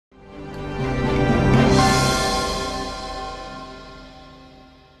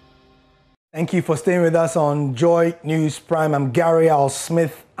Thank you for staying with us on Joy News Prime. I'm Gary Al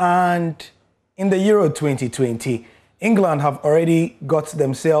Smith, and in the Euro 2020, England have already got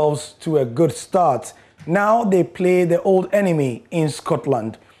themselves to a good start. Now they play the old enemy in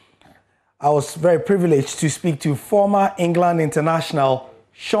Scotland. I was very privileged to speak to former England international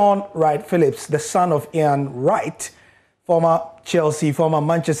Sean Wright-Philips, the son of Ian Wright, former Chelsea, former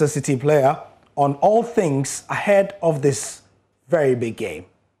Manchester City player, on all things ahead of this very big game.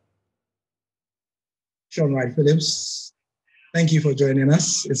 Sean Wright-Philips, thank you for joining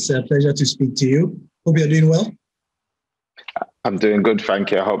us. It's a pleasure to speak to you. Hope you're doing well. I'm doing good,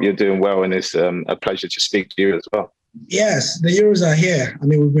 thank you. I hope you're doing well, and it's a pleasure to speak to you as well. Yes, the Euros are here. I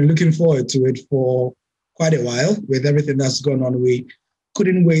mean, we've been looking forward to it for quite a while. With everything that's gone on, we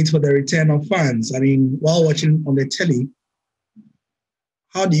couldn't wait for the return of fans. I mean, while watching on the telly,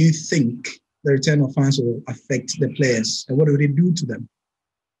 how do you think the return of fans will affect the players, and what do they do to them?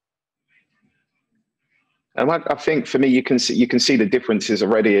 And I think for me, you can see the differences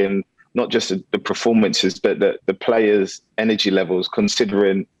already in not just the performances, but the players' energy levels,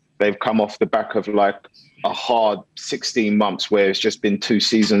 considering they've come off the back of like a hard 16 months where it's just been 2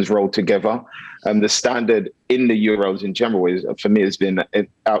 seasons rolled together. The standard in the Euros in general for me has been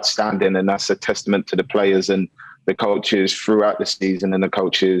outstanding, and that's a testament to the players and the coaches throughout the season and the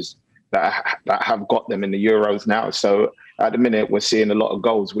coaches that have got them in the Euros now. So at the minute, we're seeing a lot of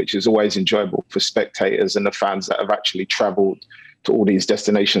goals, which is always enjoyable for spectators and the fans that have actually travelled to all these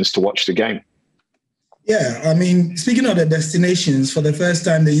destinations to watch the game. Yeah, I mean, speaking of the destinations, for the first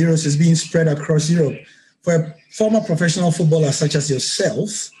time, the Euros is being spread across Europe. For a former professional footballer such as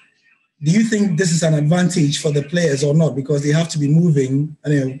yourself, do you think this is an advantage for the players or not? Because they have to be moving,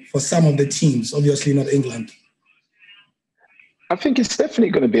 for some of the teams, obviously not England. I think it's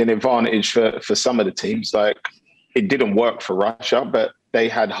definitely going to be an advantage for some of the teams. Like, it didn't work for Russia, but they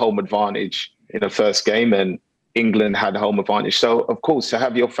had home advantage in the first game, and England had home advantage. So, of course, to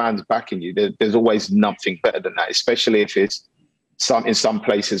have your fans backing you, there's always nothing better than that, especially if it's in some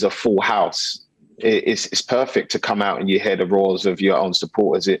places a full house. It's perfect to come out and you hear the roars of your own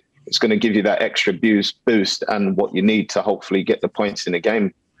supporters. It's going to give you that extra boost and what you need to hopefully get the points in the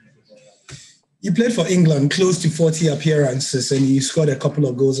game. You played for England, close to 40 appearances, and you scored a couple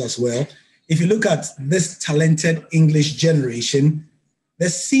of goals as well. If you look at this talented English generation, there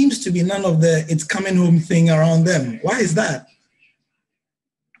seems to be none of the "it's coming home" thing around them. Why is that?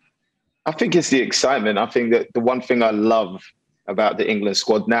 I think it's the excitement. I think that the one thing I love about the England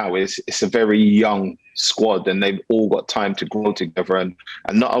squad now is it's a very young squad, and they've all got time to grow together. And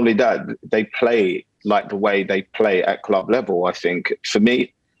not only that, they play like the way they play at club level. I think for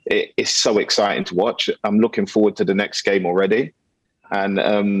me, it's so exciting to watch. I'm looking forward to the next game already. And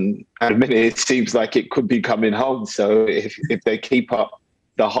at the minute, it seems like it could be coming home. So if they keep up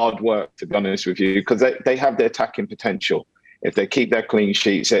the hard work, to be honest with you, because they have the attacking potential. If they keep their clean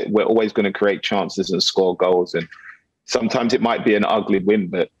sheets, we're always going to create chances and score goals. And sometimes it might be an ugly win,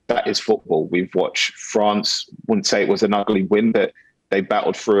 but that is football. We've watched France, wouldn't say it was an ugly win, but they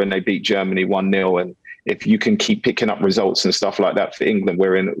battled through and they beat Germany 1-0. And if you can keep picking up results and stuff like that for England,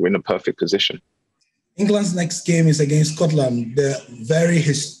 we're in a perfect position. England's next game is against Scotland, the very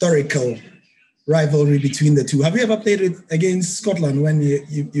historical rivalry between the two. Have you ever played against Scotland when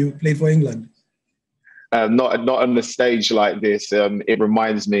you played for England? Not on the stage like this. It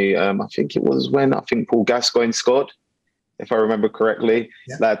reminds me, I think it was when Paul Gascoigne scored, if I remember correctly.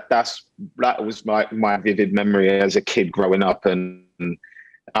 Yeah. That was my vivid memory as a kid growing up, and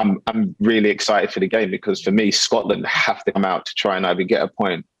I'm really excited for the game because for me, Scotland have to come out to try and either get a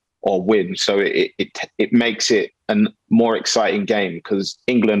point or win. So it makes it a more exciting game because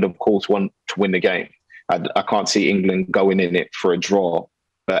England, of course, want to win the game. I can't see England going in it for a draw,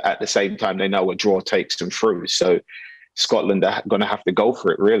 but at the same time, they know a draw takes them through. So Scotland are going to have to go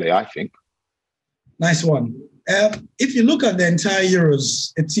for it, really, I think. Nice one. If you look at the entire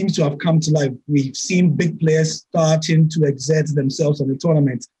Euros, it seems to have come to life. We've seen big players starting to exert themselves on the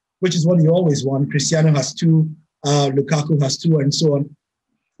tournament, which is what you always want. Cristiano has 2, Lukaku has 2, and so on.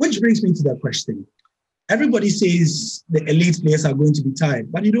 Which brings me to that question. Everybody says the elite players are going to be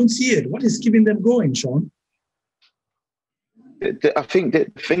tired, but you don't see it. What is keeping them going, Sean? I think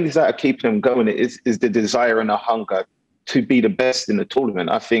the things that are keeping them going is the desire and the hunger to be the best in the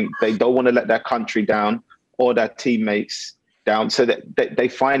tournament. I think they don't want to let their country down or their teammates down, so that they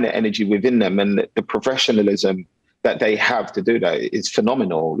find the energy within them, and the professionalism that they have to do that is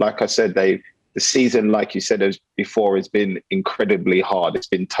phenomenal. Like I said, the season, like you said before, has been incredibly hard. It's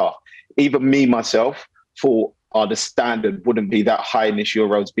been tough. Even me, myself, thought the standard wouldn't be that high in this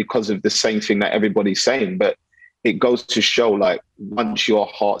Euros because of the same thing that everybody's saying. But it goes to show, like, once your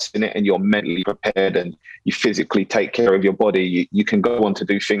heart's in it and you're mentally prepared and you physically take care of your body, you can go on to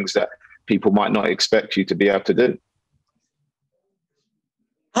do things that people might not expect you to be able to do.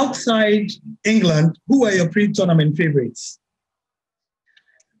 Outside England, who are your pre-tournament favorites?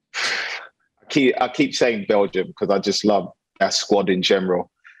 I keep saying Belgium because I just love that squad in general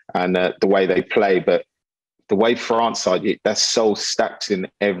and the way they play. But the way France are, they're so stacked in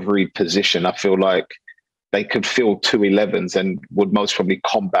every position. I feel like they could field 2 11s and would most probably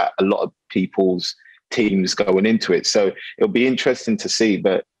combat a lot of people's teams going into it. So it'll be interesting to see.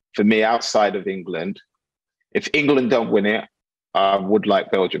 But for me, outside of England, if England don't win it, I would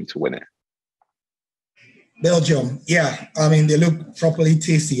like Belgium to win it. Belgium, yeah. I mean, they look properly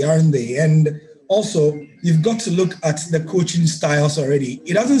tasty, aren't they? And also, you've got to look at the coaching styles already.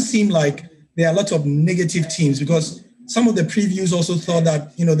 It doesn't seem like there are a lot of negative teams, because some of the previews also thought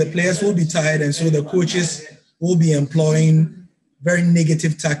that, the players will be tired and so the coaches will be employing very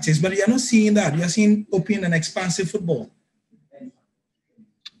negative tactics. But you're not seeing that. You're seeing open and expansive football.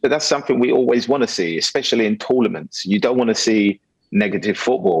 But that's something we always want to see, especially in tournaments. You don't want to see negative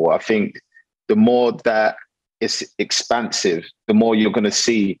football. I think the more that it's expansive, the more you're going to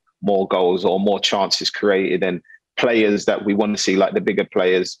see more goals or more chances created, and players that we want to see, like the bigger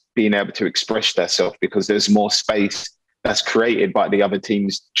players, being able to express themselves because there's more space that's created by the other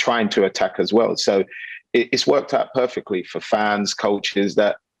teams trying to attack as well. So it's worked out perfectly for fans, coaches,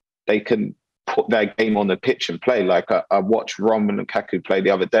 that they can put their game on the pitch and play. Like I watched Roman Lukaku play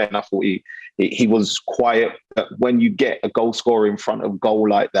the other day, and I thought he was quiet. But when you get a goal scorer in front of goal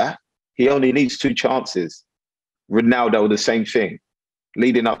like that, he only needs 2 chances. Ronaldo, the same thing.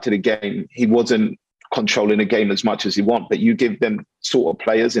 Leading up to the game, he wasn't controlling the game as much as he wants, but you give them sort of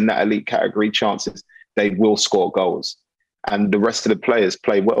players in that elite category chances, they will score goals. And the rest of the players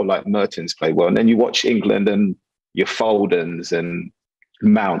play well, like Mertens play well. And then you watch England and your Foldens and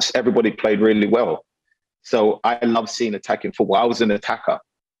Mounts, everybody played really well. So I love seeing attacking football. I was an attacker,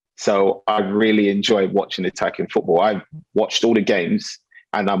 so I really enjoyed watching attacking football. I've watched all the games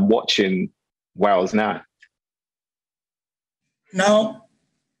and I'm watching Wales now. Now,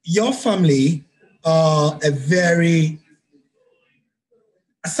 your family are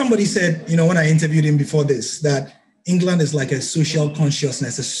somebody said, when I interviewed him before this, that England is like a social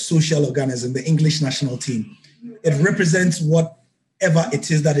consciousness, a social organism, the English national team. It represents whatever it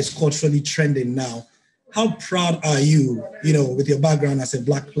is that is culturally trending now. How proud are you, with your background as a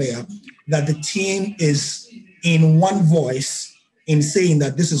Black player, that the team is in one voice in saying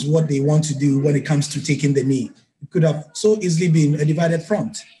that this is what they want to do when it comes to taking the knee? It could have so easily been a divided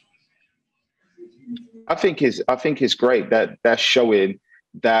front. I think it's great that they're showing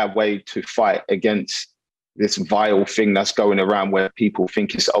their way to fight against this vile thing that's going around where people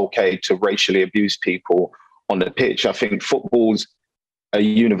think it's okay to racially abuse people on the pitch. I think football's a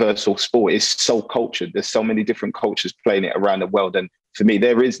universal sport. It's so cultured. There's so many different cultures playing it around the world. And for me,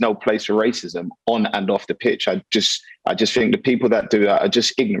 there is no place for racism on and off the pitch. I just think the people that do that are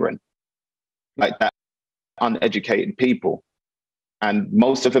just ignorant, like that, uneducated people. And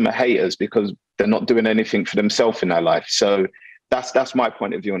most of them are haters because they're not doing anything for themselves in their life. So that's my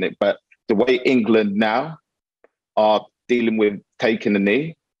point of view on it. But the way England now are dealing with taking the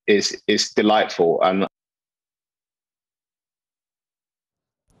knee is delightful. And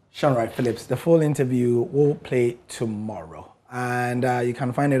Wright-Philips, the full interview will play tomorrow. And you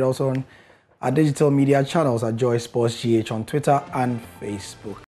can find it also on our digital media channels at Joy Sports GH on Twitter and Facebook.